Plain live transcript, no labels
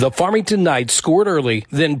The Farmington Knights scored early,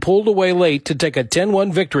 then pulled away late to take a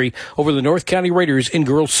 10-1 victory over the North County Raiders in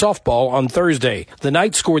girls softball on Thursday. The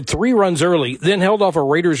Knights scored 3 runs early, then held off a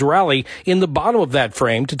Raiders rally in the bottom of that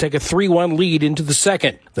frame to take a 3-1 lead into the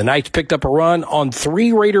second. The Knights picked up a run on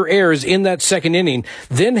 3 Raider errors in that second inning,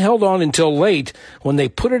 then held on until late when they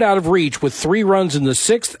put it out of reach with 3 runs in the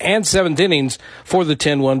 6th and 7th innings for the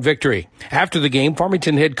 10-1 victory. After the game,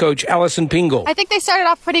 Farmington head coach Allison Pingle. I think they started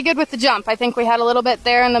off pretty good with the jump. I think we had a little bit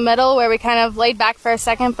there in the middle where we kind of laid back for a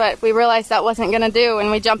second, but we realized that wasn't going to do,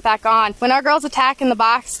 and we jumped back on. When our girls attack in the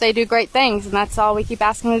box, they do great things, and that's all we keep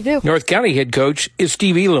asking them to do. North County head coach is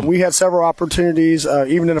Steve Elam. We had several opportunities,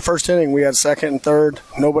 even in the first inning. We had second and third,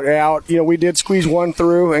 nobody out. We did squeeze one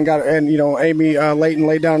through and Amy Layton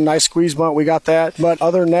laid down a nice squeeze bunt. We got that. But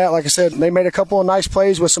other than that, like I said, they made a couple of nice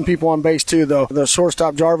plays with some people on base too, though. The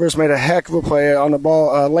shortstop Jarvis made a heck of a play on the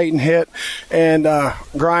ball Layton hit, and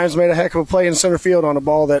Grimes made a heck of a play in center field on the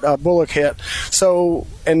ball that Bullock hit. So,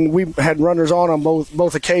 and we had runners on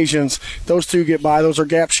both occasions. Those two get by. Those are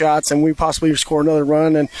gap shots, and we possibly score another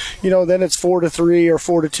run. And then it's 4-3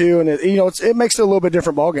 or 4-2, and it makes it a little bit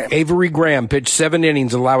different ball game. Avery Graham pitched 7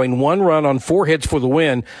 innings, allowing 1 run on 4 hits for the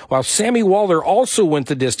win, while Sammy Waller also went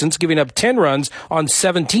the distance, giving up 10 runs on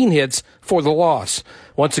 17 hits for the loss.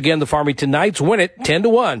 Once again, the Farmington Knights win it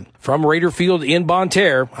 10-1. From Raider Field in Bonne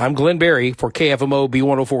Terre, I'm Glenn Berry for KFMO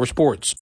B104 Sports.